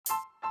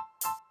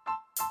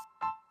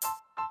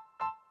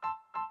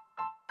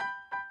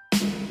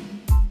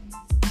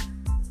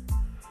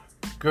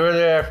Good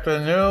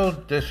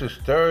afternoon. This is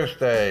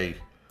Thursday,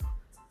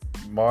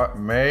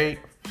 May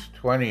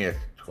 20th,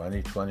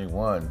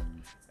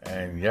 2021.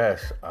 And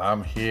yes,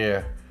 I'm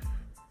here,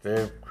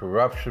 the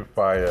corruption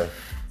fighter,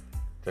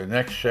 the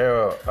next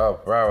sheriff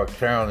of Broward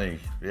County,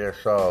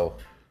 BSO,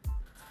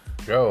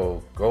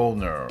 Joe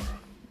Goldner.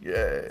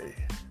 Yay.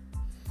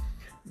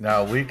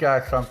 Now, we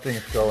got some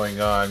things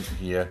going on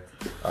here,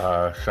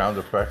 sound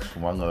effects,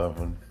 among other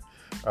them.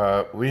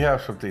 We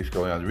have some things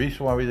going on. The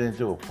reason why we didn't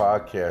do a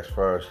podcast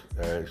first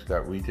is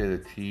that we did a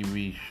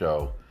TV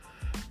show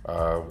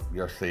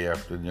yesterday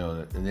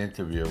afternoon, an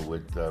interview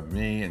with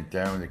me and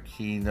Darren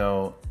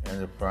Aquino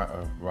and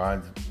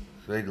Ron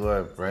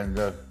Ziegler,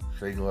 Brenda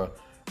Ziegler,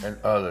 and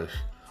others.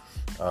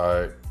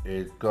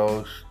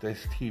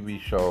 This TV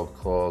show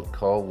called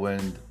Cold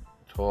Wind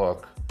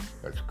Talk,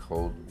 that's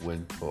Cold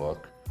Wind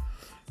Talk,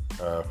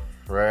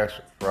 Fresh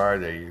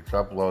Friday. It's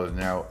uploaded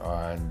now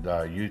on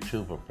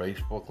YouTube or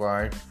Facebook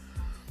Live.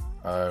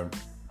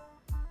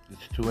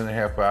 It's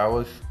 2.5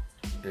 hours.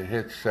 It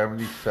hits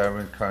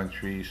 77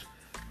 countries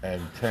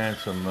and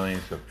tens of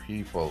millions of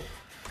people.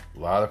 A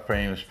lot of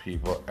famous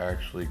people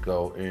actually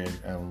go in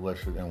and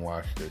listen and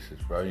watch this.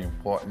 It's very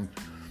important.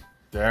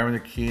 Darren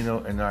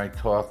Aquino and I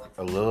talk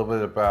a little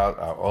bit about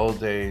our old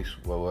days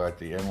when we were at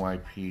the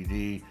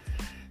NYPD.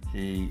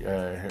 He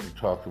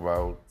talked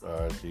about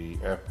the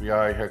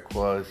FBI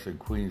headquarters in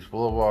Queens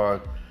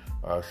Boulevard,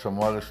 some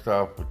other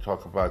stuff. We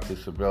talk about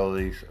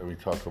disabilities, and we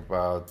talk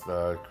about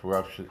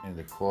corruption in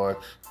the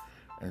courts,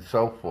 and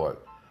so forth.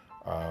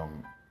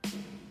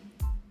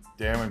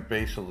 Darren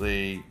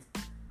basically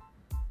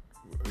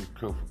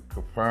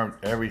confirmed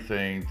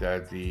everything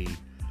that the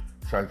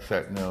Sun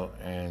Sentinel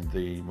and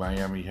the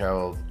Miami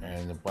Herald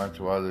and a bunch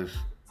of others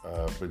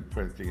have been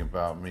printing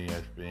about me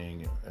as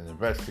being an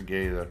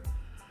investigator,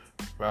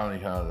 bounty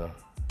hunter,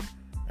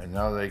 and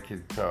now they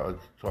can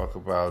talk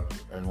about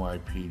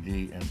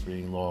NYPD and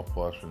being law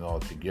enforcement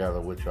altogether,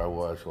 which I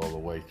was all the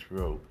way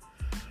through.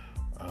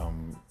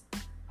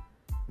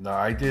 Now,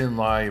 I didn't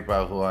lie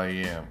about who I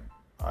am.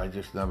 I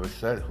just never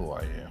said who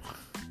I am.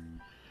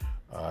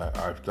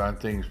 I've done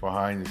things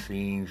behind the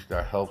scenes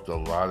that helped a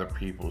lot of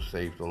people,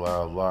 saved a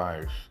lot of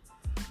lives.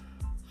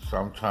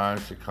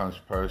 Sometimes it comes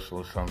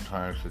personal,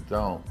 sometimes it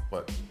don't.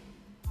 But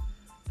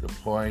the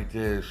point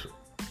is,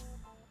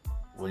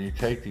 when you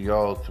take the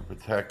oath to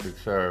protect and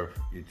serve,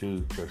 you do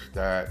just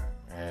that.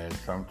 And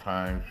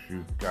sometimes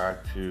you've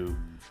got to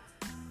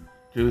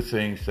do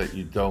things that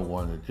you don't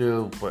want to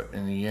do, but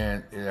in the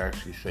end, it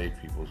actually saves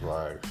people's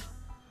lives.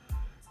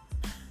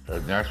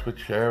 And that's what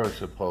sheriffs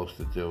are supposed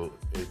to do.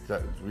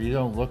 We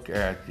don't look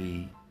at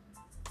the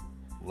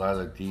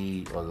letter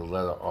D or the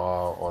letter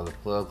R or the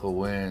political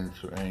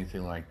wins or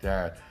anything like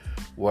that.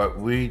 What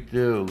we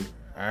do,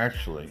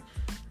 actually,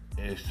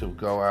 is to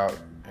go out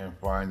and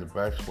find the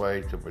best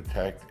way to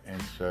protect and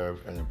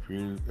serve and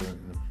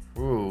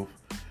improve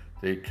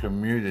the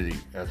community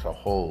as a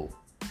whole.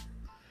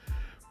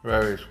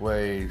 Various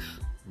ways,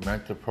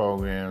 mentor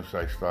programs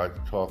I started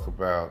to talk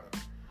about,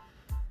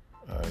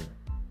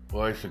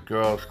 Boys and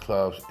Girls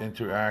Clubs,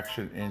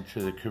 interaction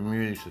into the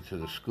communities, into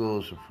the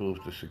schools, improve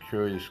the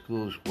security of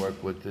schools,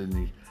 work within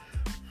the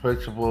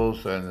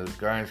principals and the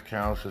guidance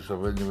counselors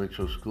of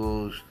individual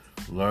schools,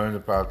 learn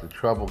about the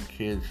troubled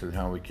kids and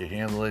how we can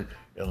handle it,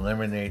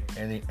 eliminate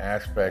any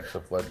aspects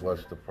of what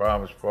was the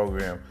Promise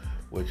program,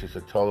 which is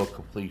a total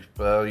complete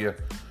failure,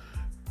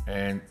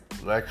 and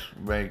let's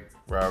make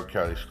Broward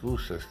County school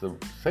system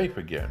safe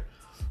again.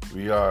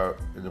 We are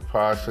in the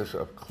process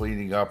of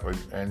cleaning up and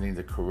ending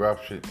the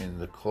corruption in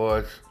the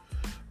courts.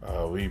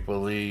 We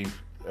believe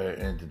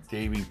and the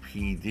Davie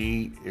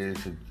PD is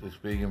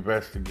being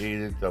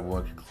investigated. I'm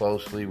working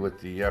closely with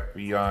the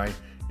FBI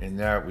in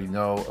that we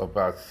know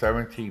about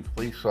 17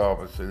 police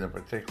officers in a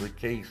particular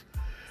case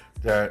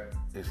that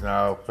is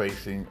now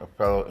facing a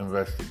federal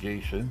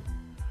investigation.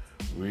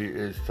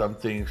 Some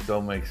things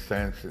don't make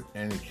sense in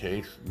any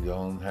case. You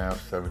don't have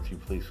 17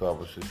 police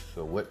officers as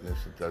a witness.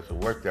 It doesn't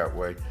work that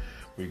way.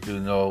 We do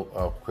know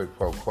of quid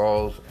pro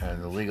quos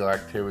and the legal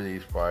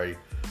activities by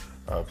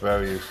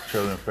various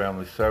children and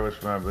family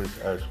service members,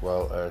 as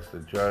well as the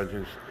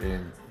judges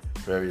in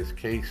various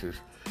cases.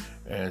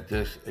 And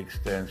this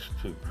extends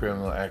to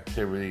criminal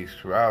activities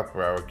throughout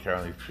Broward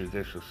County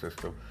judicial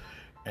system,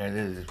 and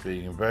it is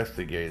being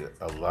investigated.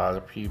 A lot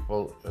of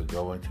people are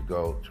going to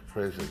go to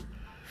prison.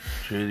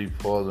 Judy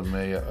Paul, the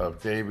mayor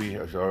of Davie,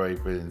 has already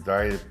been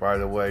indicted. By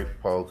the way,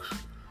 folks,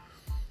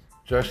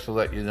 just to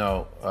let you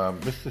know,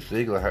 Mr.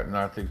 Ziegler had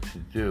nothing to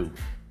do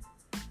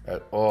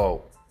at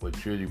all with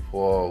Judy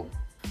Paul's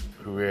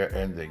career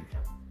ending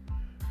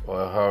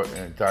or her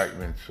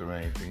indictments or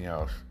anything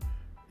else.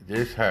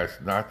 This has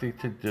nothing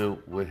to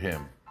do with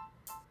him.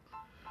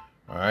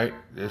 All right?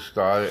 This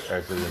started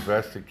as an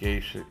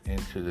investigation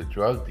into the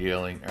drug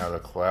dealing out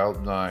of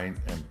Cloud9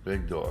 and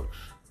Big Dogs.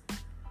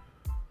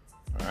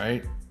 All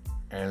right?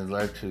 And it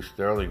led to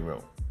Sterling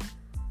Room.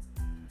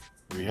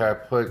 We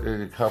had put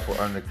in a couple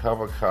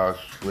undercover cops,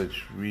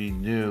 which we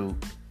knew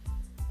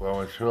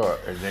well and short,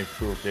 and they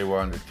proved they were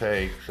on the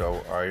take,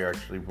 so I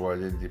actually brought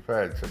in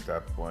defense at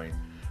that point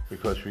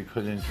because we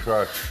could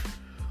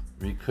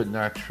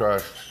not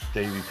trust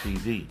Davie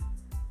PD.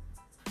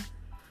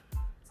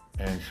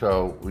 And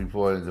so we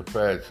brought in the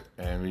feds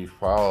and we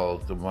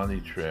followed the money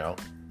trail,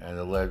 and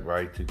it led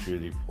right to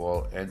Judy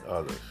Paul and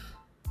others.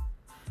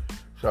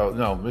 So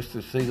no,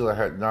 Mr. Siegler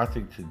had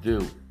nothing to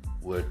do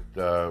with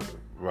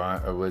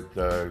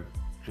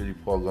Judy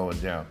Paul going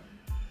down.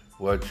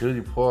 What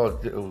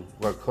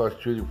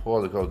caused Judy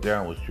Paul to go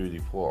down was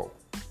Judy Paul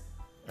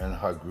and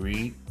her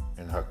greed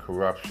and her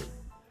corruption.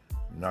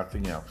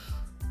 Nothing else.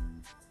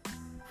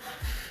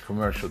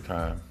 Commercial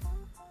time.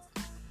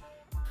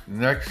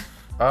 Next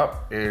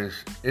up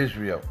is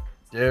Israel.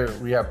 There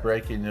we have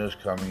breaking news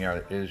coming out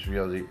of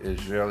Israel. The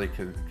Israeli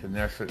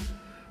Knesset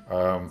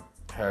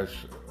has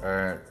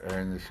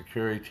and the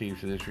security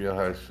teams in Israel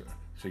has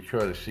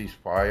secured a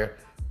ceasefire.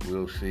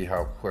 We'll see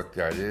how quick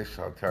that is,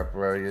 how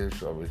temporary it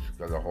is, or it's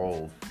going to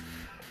hold.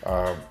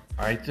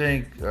 I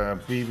think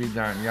Bibi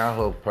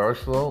Netanyahu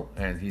personal,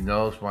 and he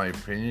knows my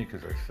opinion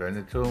because I sent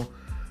it to him.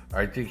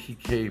 I think he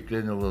caved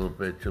in a little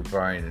bit to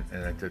Biden,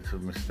 and that's a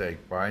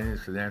mistake. Biden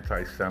is an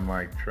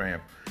anti-Semite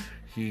tramp.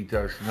 He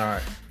doesn't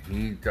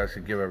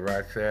give a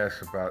rat's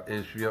ass about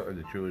Israel or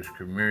the Jewish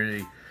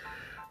community.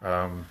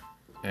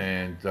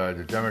 And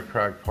the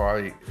Democratic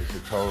Party is a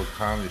total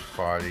communist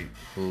party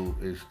who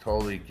is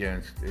totally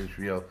against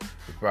Israel.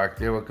 In fact,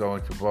 they were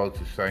going to vote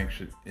to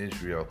sanction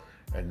Israel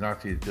and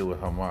nothing to do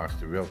with Hamas,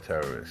 the real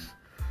terrorists.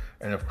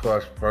 And of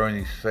course,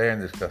 Bernie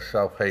Sanders, the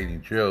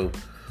self-hating Jew,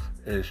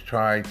 is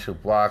trying to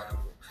block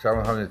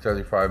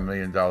 $735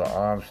 million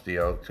arms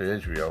deal to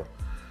Israel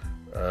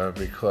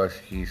because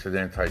he's an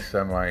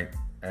anti-Semite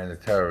and a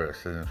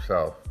terrorist in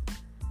himself.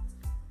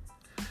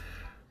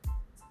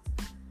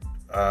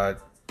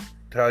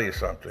 Tell you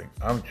something,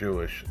 I'm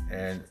Jewish,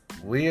 and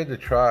we in the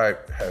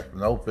tribe have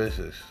no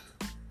business,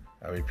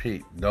 I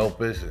repeat, no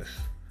business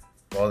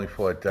voting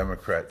for a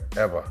Democrat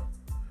ever,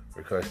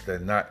 because they're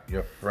not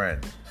your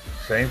friend.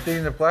 Same thing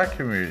in the black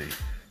community.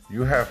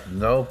 You have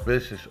no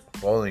business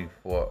voting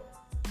for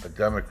a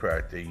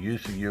Democrat. They're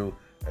using you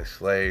as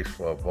slaves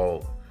for a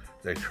vote.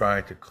 They're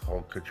trying to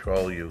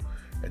control you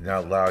and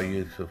not allow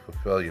you to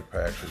fulfill your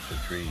passions and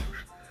dreams.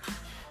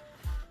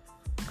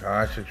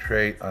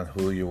 Concentrate on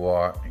who you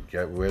are and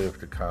get rid of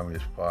the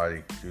Communist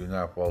Party. Do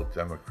not vote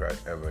Democrat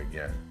ever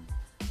again.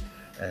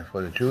 And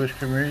for the Jewish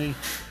community,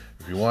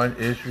 if you want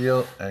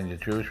Israel and your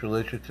Jewish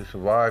religion to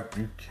survive,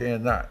 you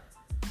cannot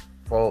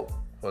vote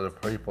for the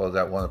people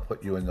that want to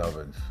put you in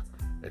ovens.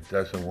 It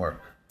doesn't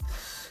work.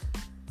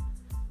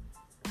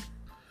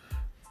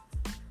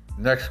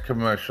 Next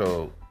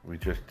commercial we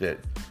just did.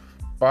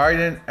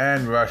 Biden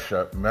and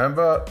Russia.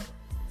 Remember,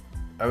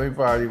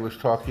 everybody was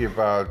talking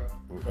about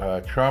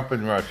Trump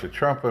and Russia.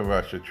 Trump and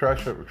Russia.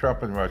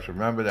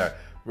 Remember that?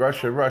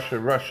 Russia.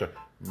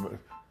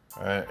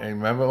 And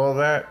remember all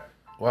that?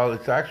 Well,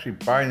 it's actually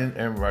Biden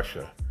and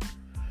Russia.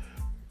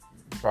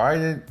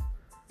 Biden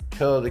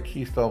killed the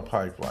Keystone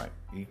Pipeline.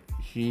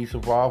 He's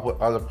involved with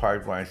other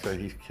pipelines that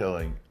he's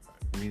killing.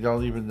 We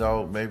don't even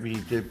know. Maybe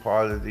he did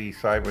part of the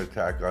cyber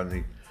attack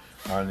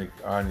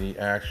on the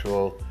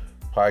actual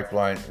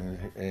pipeline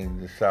in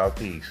the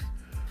southeast.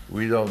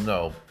 We don't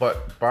know.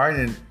 But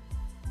Biden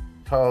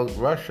told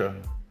Russia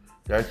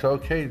that it's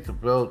okay to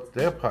build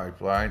their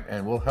pipeline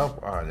and we'll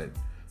help on it.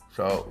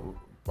 So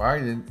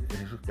Biden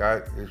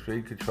is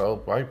being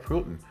controlled by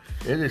Putin.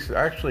 It is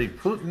actually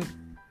Putin,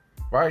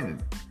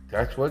 Biden.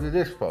 That's what it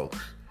is, folks.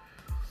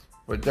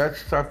 But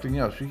that's something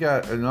else. We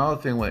got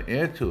another thing we'll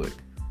add to it.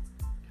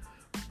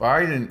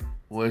 Biden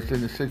was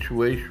in the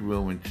Situation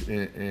Room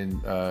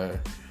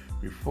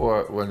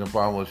before when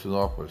Obama was in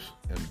office,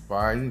 and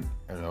Biden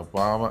and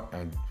Obama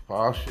and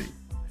Fauci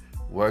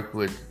worked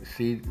with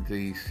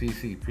the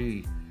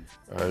CCP,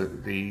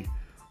 the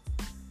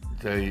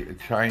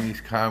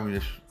Chinese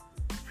Communist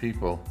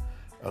people,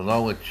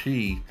 along with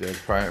Xi, the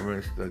Prime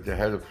Minister, the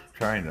head of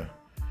China,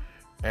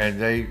 and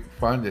they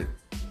funded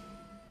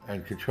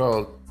and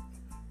controlled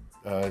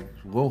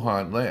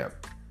Wuhan lab,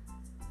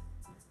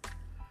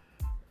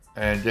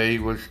 and they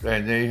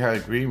had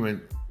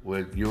agreement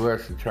with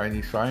U.S. and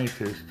Chinese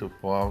scientists to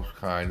form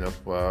kind of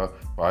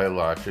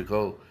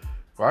biological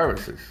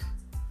viruses.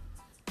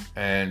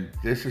 And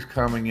this is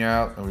coming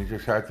out, and we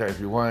just had that. If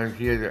you want to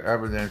hear the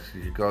evidence,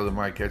 you go to the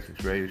Mike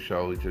Essex radio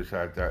show. We just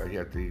had that. He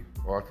had the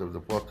author of the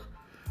book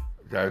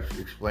that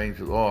explains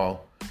it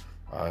all.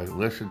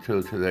 Listen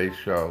to today's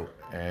show,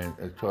 and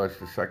towards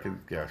the second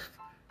guest.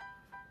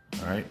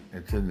 All right,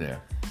 it's in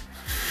there.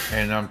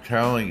 And I'm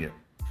telling you,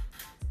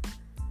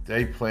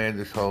 they planned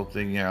this whole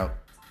thing out.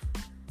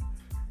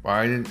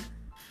 Biden,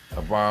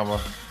 Obama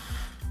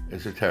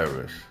is a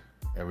terrorist,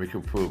 and we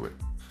can prove it,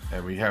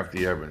 and we have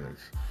the evidence.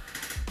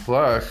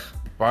 Plus,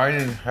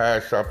 Biden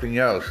has something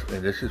else,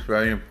 and this is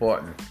very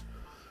important.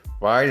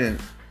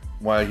 Biden,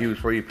 while he was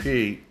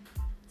VP,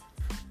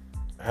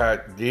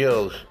 had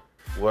deals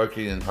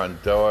working in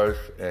Honduras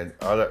and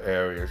other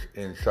areas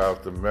in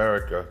South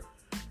America,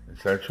 in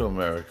Central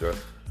America,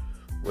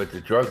 with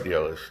the drug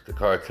dealers, the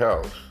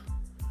cartels.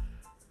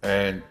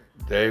 And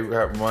they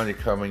have money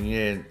coming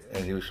in,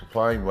 and he was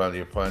supplying money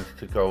and funds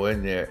to go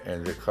in there,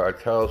 and the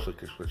cartels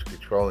was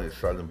controlling the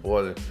southern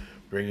border,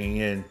 bringing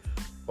in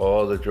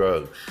all the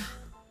drugs.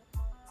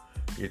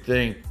 You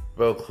think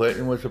Bill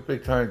Clinton was a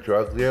big-time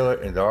drug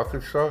dealer in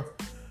Arkansas?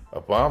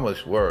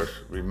 Obama's worse.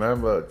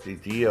 Remember the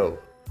deal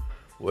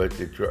with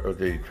the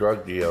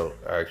drug deal,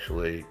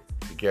 actually,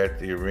 to get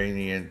the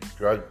Iranian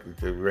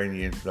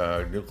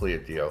nuclear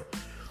deal.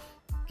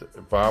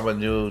 Obama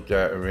knew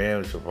that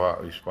Iran was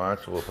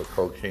responsible for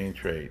cocaine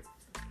trade,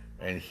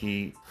 and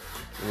he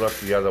looked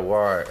the other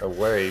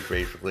way,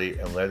 basically,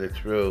 and let it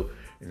through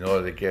in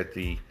order to get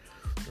the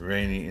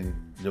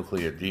Iranian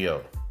nuclear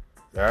deal.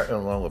 That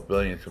alone with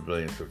billions and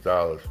billions of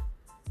dollars,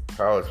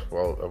 pallets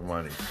full of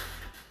money.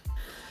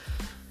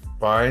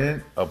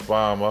 Biden,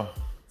 Obama,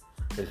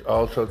 is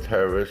also a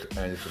terrorist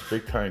and is a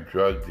big-time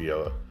drug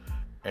dealer,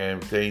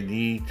 and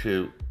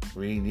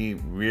we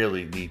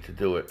really need to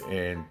do it.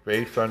 And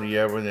based on the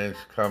evidence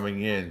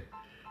coming in,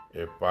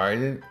 if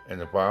Biden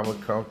and Obama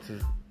come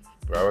to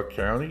Broward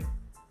County,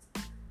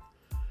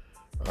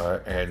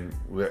 and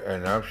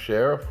I'm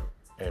sheriff,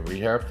 and we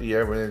have the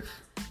evidence,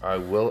 I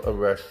will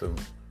arrest them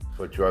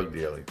for drug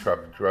dealing,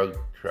 drug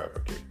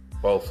trafficking,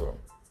 both of them,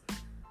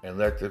 and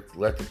let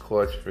the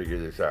courts figure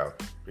this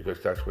out,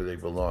 because that's where they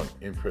belong,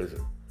 in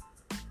prison.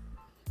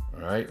 All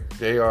right,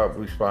 they are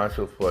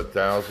responsible for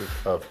thousands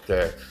of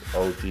deaths,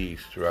 ODs,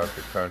 throughout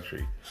the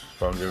country,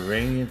 from the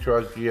Iranian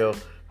drug deal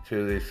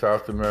to the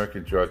South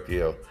American drug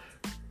deal.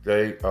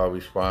 They are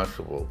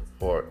responsible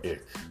for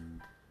it.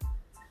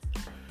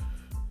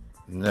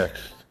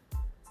 Next,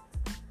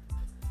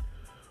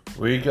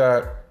 we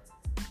got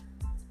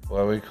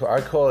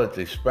I call it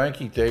the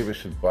Spanky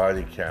Davidson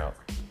body count.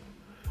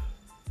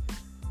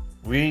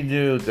 We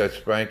knew that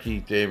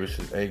Spanky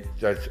Davidson,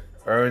 that's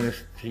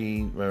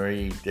Ernestine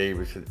Marie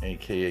Davidson,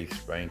 aka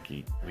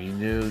Spanky. We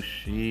knew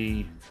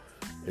she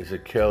is a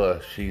killer.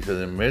 She's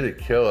an admitted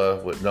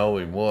killer with no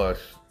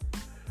remorse.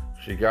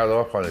 She got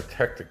off on a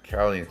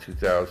technicality in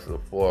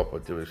 2004,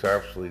 but there was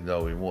absolutely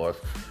no remorse.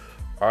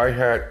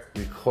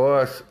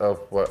 Because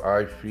of what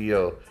I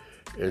feel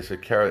is a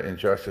character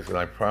injustice, and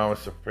I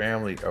promised the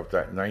family of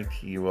that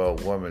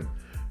 19-year-old woman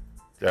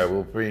that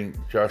will bring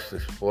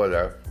justice for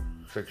that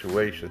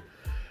situation.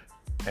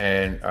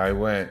 And I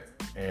went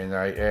and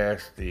I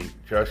asked the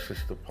Justice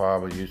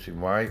Department, using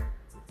my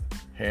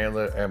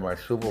handler and my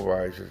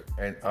supervisors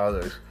and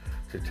others,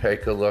 to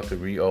take a look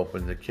and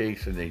reopen the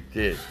case, and they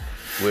did,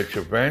 which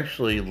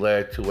eventually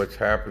led to what's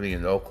happening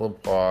in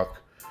Oakland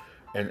Park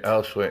and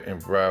elsewhere in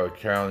Broward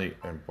County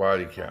and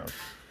body counts.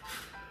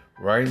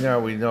 Right now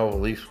we know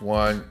at least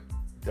one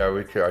that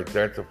we could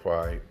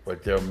identify,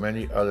 but there are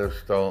many other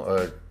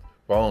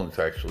bones,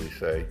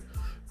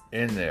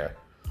 in there.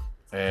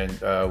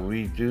 And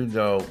we do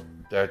know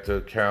that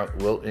the count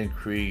will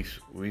increase.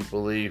 We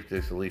believe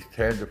there's at least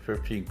 10 to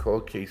 15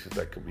 cold cases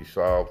that could be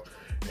solved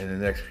in the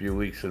next few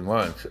weeks and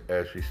months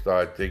as we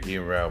start digging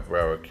around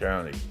Broward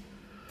County.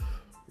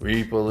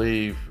 We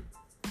believe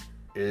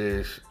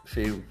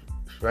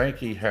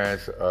Spanky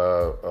has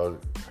a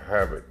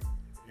habit,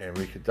 and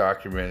we can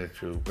document it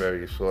through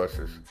various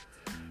sources.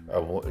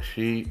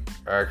 She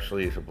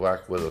actually is a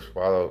black widow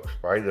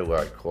spider,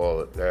 I call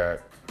it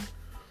that.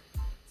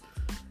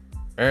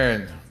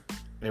 And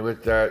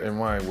with that in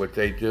mind, what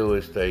they do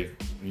is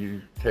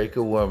you take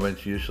a woman,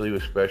 usually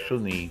with special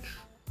needs,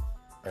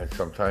 and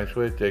sometimes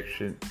with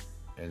addiction,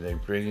 and they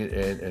bring it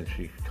in, and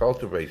she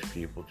cultivates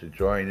people to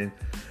join in.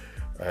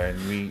 And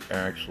we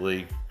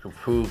actually can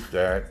prove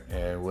that,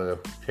 and with a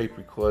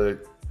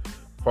tape-recorded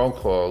phone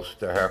calls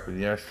that happened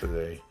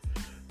yesterday,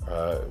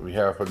 we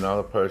have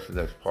another person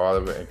that's part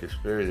of it and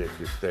conspirator,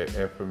 because their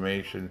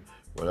information,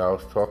 when I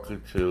was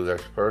talking to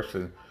this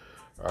person,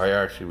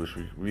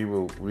 we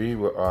were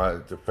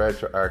the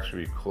feds are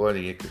actually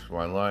recording it, because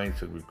my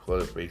lines are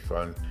recorded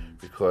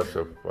because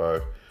of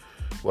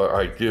what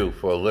I do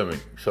for a living,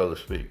 so to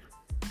speak.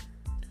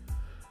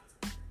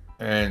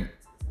 And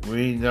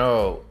we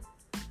know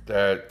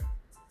that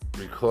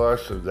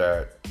because of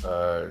that,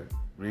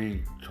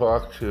 we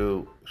talked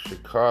to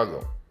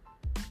Chicago,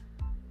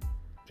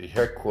 the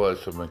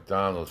headquarters of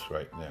McDonald's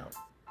right now,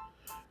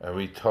 and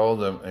we told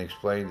them and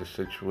explained the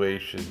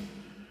situation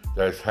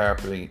that's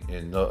happening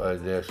in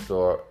their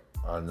store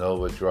on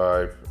Nova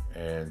Drive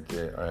and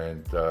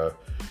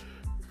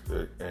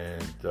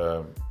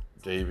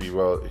Davie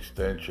Road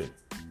Extension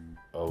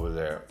over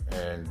there.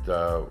 And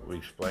we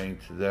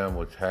explained to them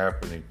what's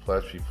happening.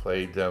 Plus, we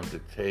played them the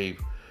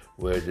tape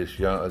where this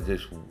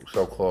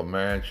so-called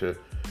manager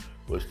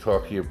was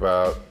talking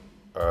about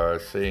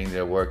seeing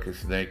their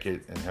workers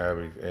naked and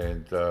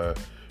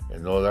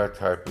all that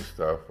type of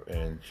stuff.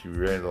 And she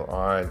ran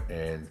on,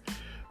 and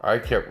I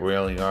kept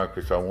railing on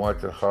because I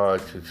wanted her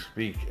to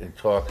speak and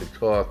talk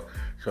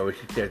so we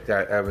could get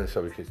that evidence,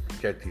 so we could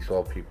get these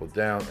old people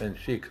down, and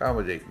she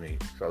accommodated me,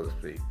 so to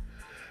speak.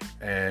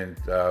 And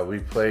we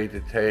played the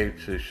tape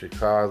to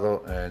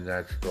Chicago, and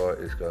that store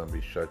is going to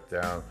be shut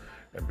down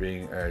and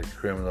being a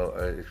criminal,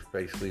 it's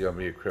basically going to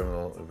be a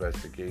criminal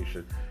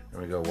investigation, and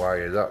we're going to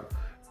wire it up.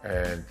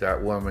 and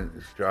that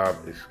woman's job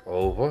is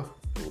over.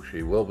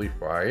 She will be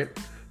fired.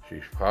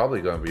 She's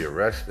probably going to be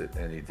arrested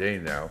any day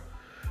now.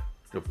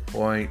 The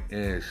point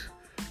is,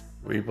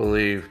 we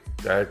believe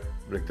that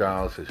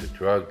McDonald's is a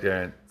drug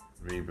den.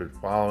 We've been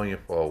following it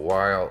for a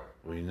while.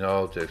 We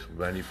know there's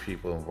many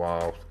people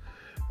involved.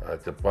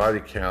 The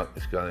body count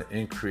is going to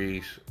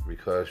increase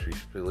because we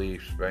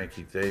believe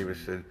Spanky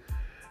Davison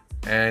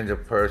and the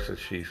person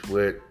she's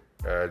with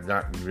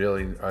not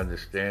really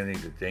understanding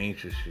the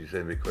dangers she's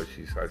in because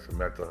she has a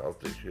mental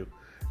health issue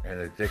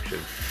and addiction.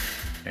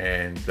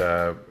 And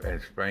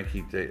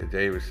Spanky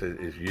Davison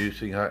is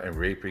using her and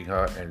raping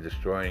her and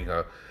destroying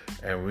her.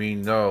 And we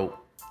know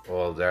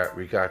all that.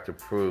 We got the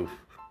proof.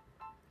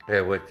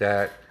 And with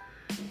that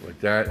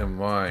in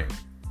mind,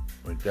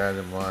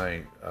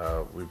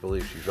 we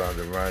believe she's on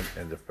the run,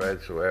 and the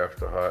feds are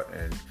after her.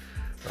 And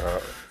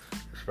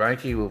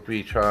Spanky will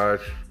be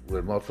charged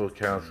with multiple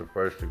counts of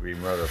first-degree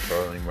murder,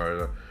 felony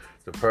murder.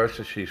 The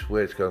person she's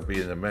with is going to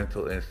be in a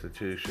mental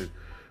institution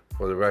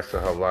for the rest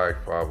of her life,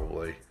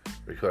 probably,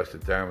 because the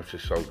damage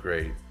is so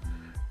great.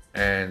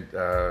 And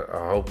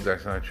I hope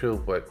that's not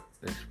true, but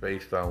it's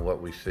based on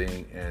what we're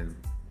seeing and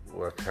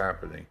what's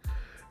happening.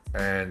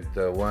 And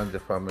the one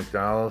from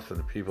McDonald's and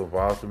the people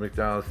involved in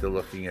McDonald's, they're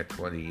looking at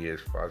 20 years,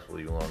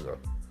 possibly longer.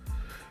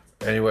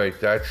 Anyway,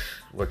 that's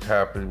what's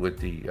happened with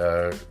the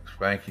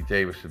Spanky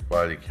Davison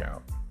body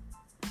count.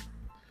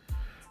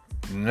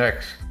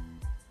 Next,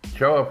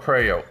 Joe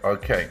Arpaio.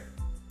 Okay,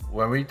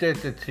 when we did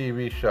the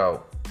TV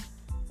show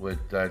with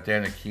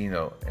Dan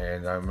Aquino,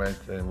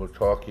 and we're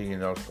talking,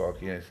 and I was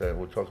talking, and I said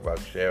we'll talk about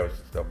sheriffs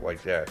and stuff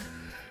like that.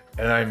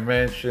 And I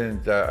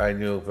mentioned I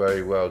knew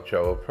very well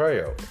Joe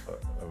Arpaio,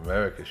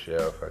 America's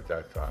sheriff at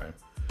that time,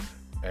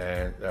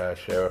 and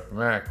Sheriff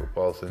Mack were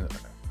both in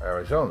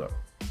Arizona.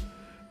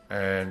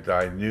 And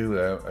I knew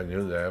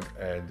them,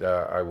 and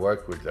I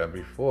worked with them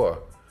before.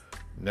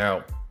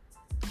 Now,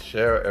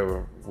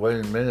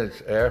 within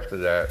minutes after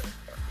that,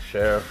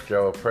 Sheriff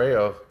Joe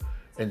Arpaio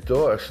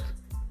endorsed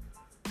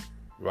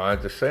Ron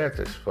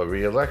DeSantis for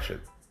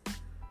re-election.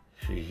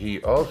 He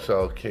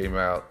also came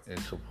out in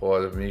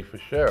support of me for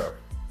sheriff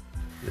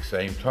at the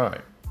same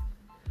time.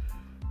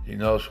 He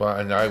knows why,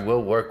 and I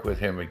will work with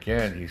him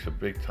again. He's a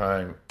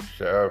big-time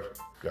sheriff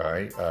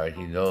guy.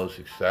 He knows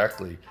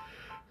exactly.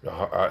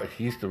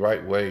 He's the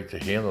right way to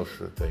handle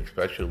things,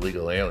 especially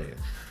illegal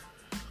aliens.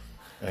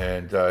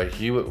 And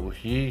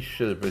he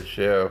should have been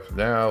sheriff.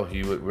 Now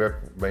he would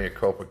rip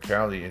Maricopa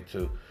County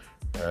into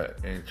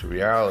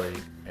reality,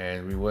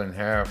 and we wouldn't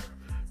have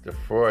the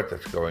fraud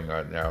that's going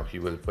on now. He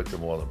would have put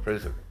them all in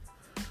prison.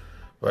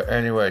 But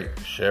anyway,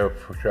 Sheriff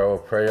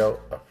Joe Arpaio,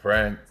 a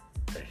friend,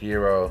 a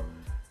hero.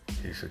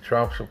 He's a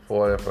Trump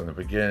supporter from the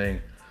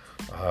beginning.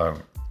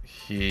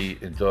 He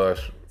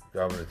endorsed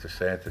Governor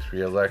DeSantis'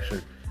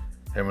 re-election.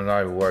 Him and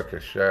I work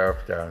as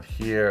sheriff down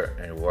here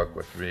and work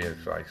with me in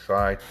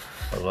side,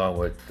 along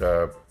with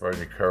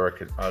Bernie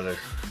Kerik and others,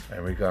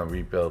 and we're going to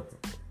rebuild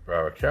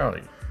Broward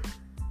County.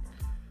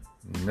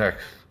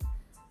 Next,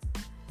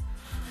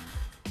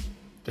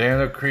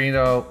 Dan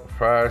Aquino,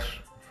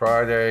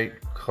 Friday,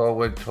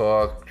 Cohen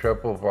Talk,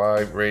 Triple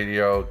Vibe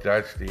Radio.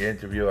 That's the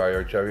interview. I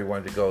urge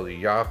everyone to go to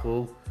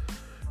Yahoo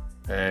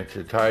and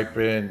to type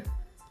in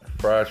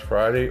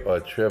Friday or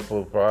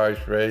Triple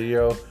Vibe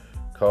Radio,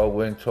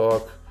 Cohen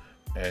Talk,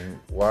 and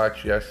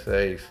watch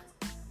yesterday's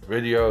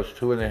video. It's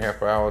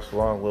 2.5 hours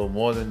long, a little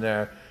more than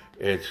that.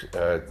 It's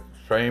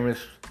famous.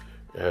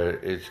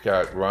 It's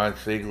got Ron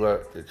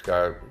Ziegler. It's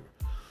got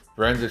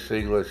Brenda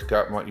Ziegler. It's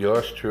got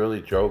yours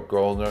truly, Joe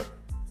Goldner,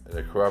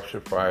 the corruption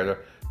fighter.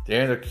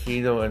 Dan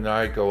Aquino and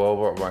I go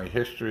over my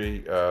history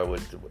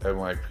with the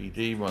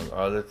NYPD, among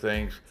other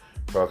things.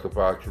 Talk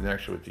about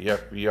connection with the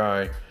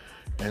FBI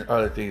and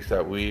other things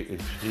that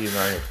he and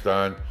I have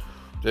done.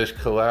 This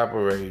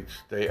collaborates.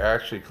 They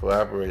actually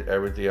collaborate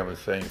everything I'm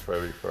saying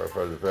from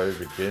the very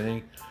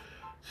beginning.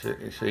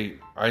 See,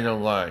 I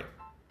don't lie.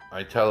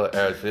 I tell it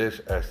as is,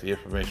 as the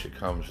information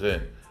comes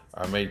in.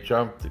 I may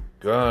jump the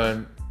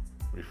gun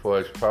before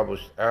it's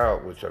published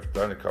out, which I've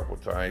done a couple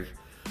times,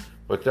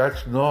 but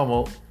that's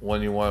normal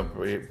when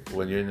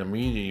when you're in the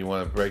media. You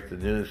want to break the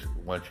news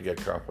once you get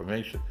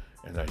confirmation,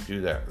 and I do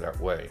that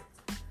way.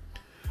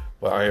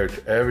 But I urge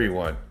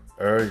everyone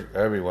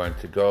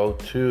to go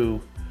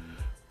to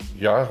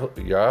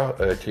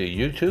to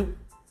YouTube,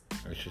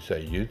 I should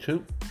say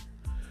YouTube,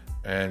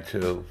 and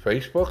to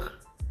Facebook,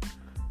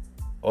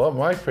 or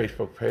my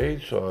Facebook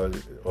page, or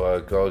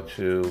go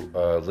to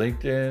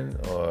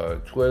LinkedIn or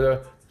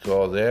Twitter. It's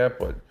all there,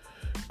 but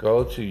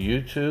go to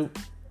YouTube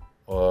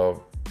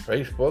or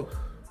Facebook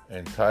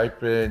and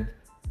type in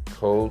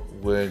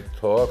Cohen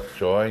Talk.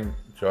 Join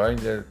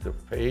the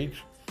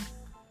page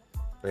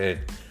and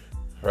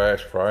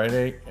Flash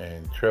Friday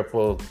and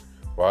Triple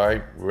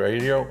Vibe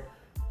Radio,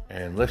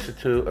 and listen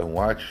to and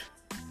watch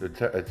the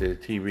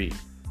TV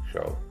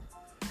show.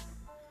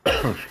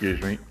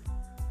 Excuse me.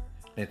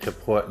 It's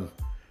important.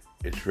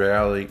 It's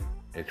reality.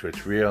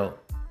 It's real.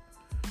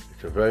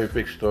 It's a very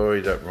big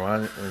story that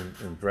Ron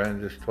and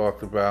Brenda's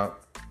talked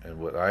about, and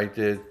what I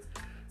did.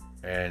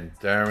 And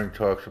Darren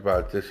talks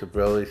about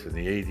disabilities and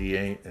the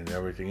ADA and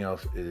everything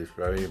else. It is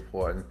very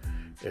important.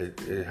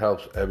 It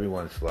helps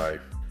everyone's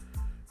life.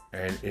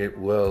 And it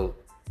will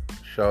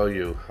show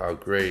you how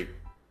great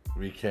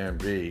we can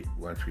be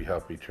once we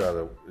help each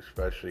other,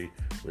 especially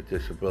with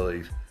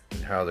disabilities,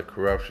 and how the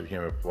corruption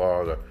here in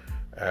Florida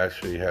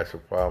actually has a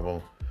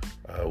problem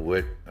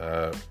with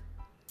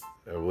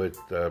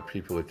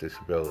people with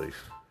disabilities.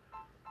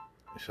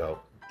 So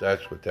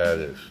that's what that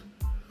is.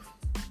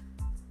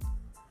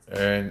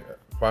 And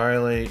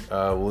finally,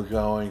 we're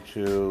going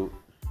to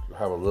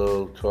have a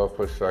little talk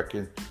for a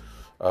second.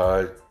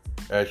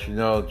 As you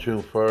know,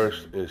 June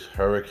 1st is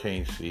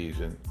hurricane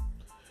season.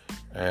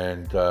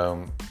 And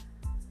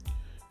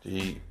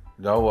the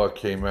NOAA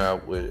came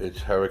out with its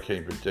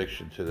hurricane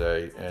prediction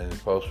today, and it's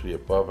supposed to be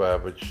above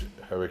average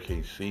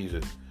hurricane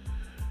season.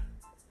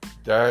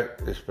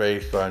 That is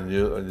based on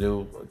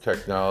new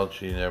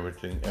technology and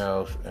everything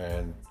else,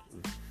 and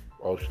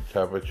ocean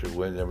temperature,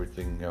 wind,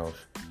 everything else.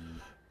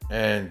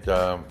 And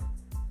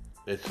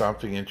it's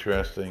something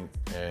interesting,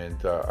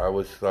 and I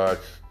would start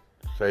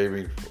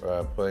saving,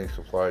 putting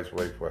supplies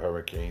away for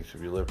hurricanes.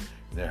 If you live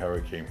in a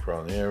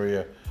hurricane-prone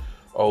area,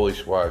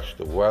 always watch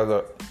the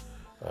weather.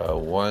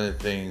 One of the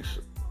things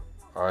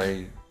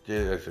I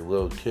did as a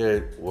little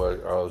kid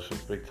was I was a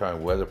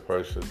big-time weather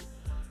person.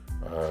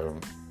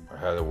 I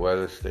had a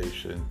weather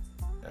station.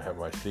 I had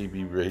my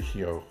CB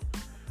radio,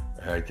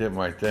 and I did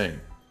my thing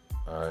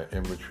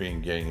in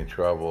between getting in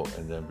trouble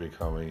and then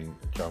becoming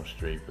Jump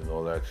Street and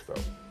all that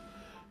stuff.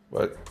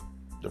 But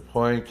the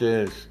point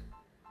is,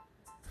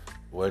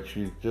 what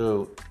you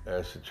do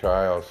as a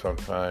child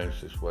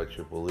sometimes is what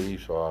your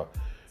beliefs are,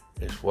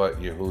 is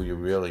who you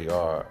really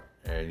are,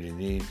 and you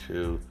need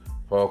to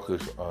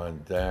focus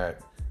on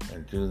that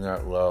and do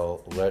not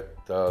let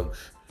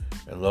thugs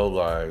and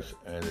lowlives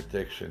and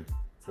addiction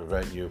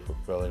prevent you from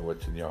fulfilling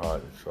what's in your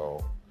heart and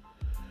soul.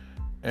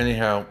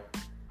 Anyhow,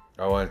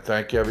 I want to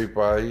thank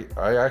everybody.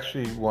 I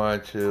actually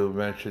want to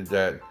mention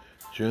that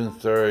June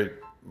 3rd,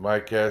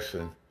 Mike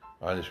Essen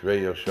on his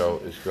radio show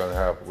is going to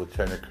have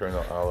Lieutenant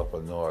Colonel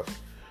Oliver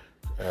North,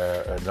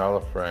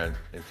 another friend.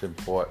 It's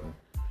important,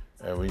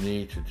 and we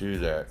need to do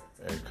that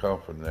and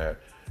come from that.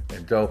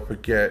 And don't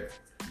forget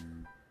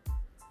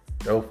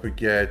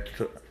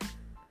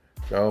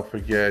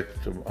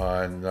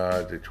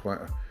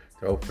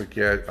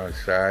on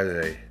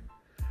Saturday,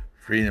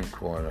 Freedom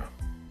Corner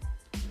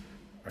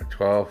on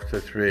 12 to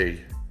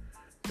 3.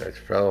 That's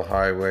Federal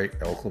Highway,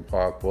 Oakland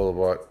Park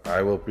Boulevard.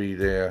 I will be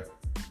there.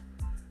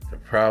 The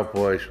Proud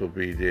Boys will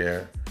be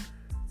there.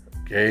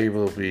 Gabe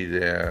will be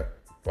there.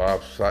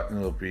 Bob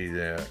Sutton will be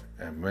there,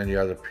 and many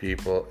other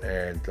people.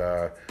 And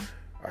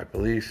I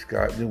believe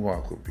Scott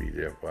Newmark will be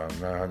there, but I'm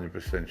not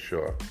 100%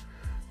 sure.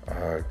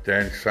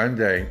 Then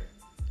Sunday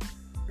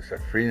is a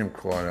Freedom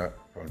Corner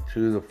from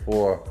 2 to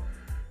 4,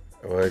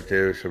 where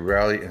there's a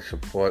rally in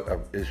support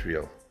of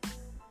Israel.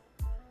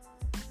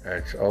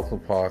 It's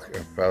Oakland Park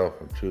and Federal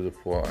from 2 to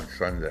 4 on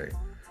Sunday.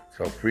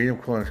 So Freedom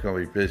Corner is going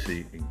to be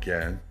busy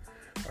again.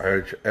 I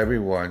urge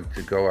everyone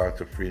to go out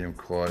to Freedom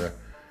Corner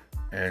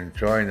and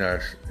join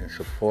us in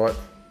support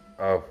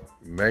of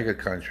Mega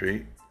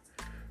Country,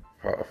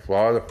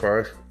 Florida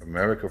First,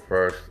 America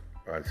First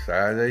on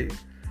Saturday,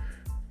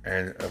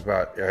 and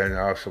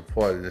our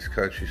support in this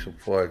country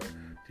support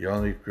the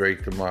only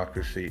great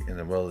democracy in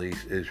the Middle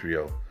East,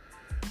 Israel.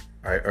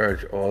 I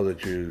urge all the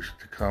Jews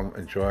to come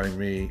and join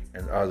me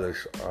and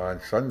others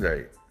on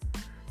Sunday.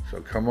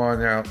 So come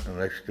on out and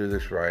let's do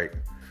this right.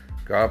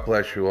 God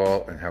bless you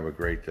all and have a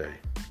great day.